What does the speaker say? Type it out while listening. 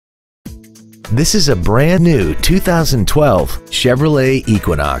This is a brand new 2012 Chevrolet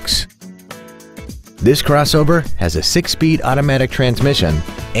Equinox. This crossover has a 6-speed automatic transmission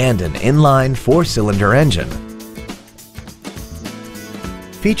and an inline 4-cylinder engine.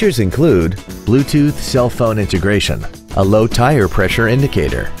 Features include Bluetooth cell phone integration, a low tire pressure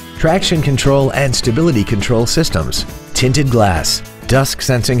indicator, traction control and stability control systems, tinted glass, dusk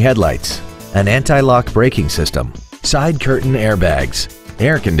sensing headlights, an anti-lock braking system, side curtain airbags,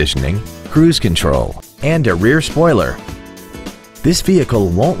 air conditioning, cruise control, and a rear spoiler. This vehicle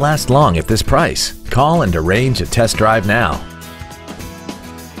won't last long at this price. Call and arrange a test drive now.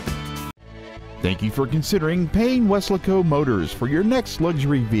 Thank you for considering PayneWeslacoMotors for your next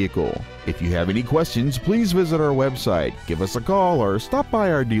luxury vehicle. If you have any questions, please visit our website, give us a call, or stop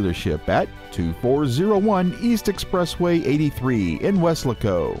by our dealership at 2401 East Expressway 83 in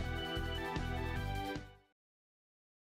Weslaco.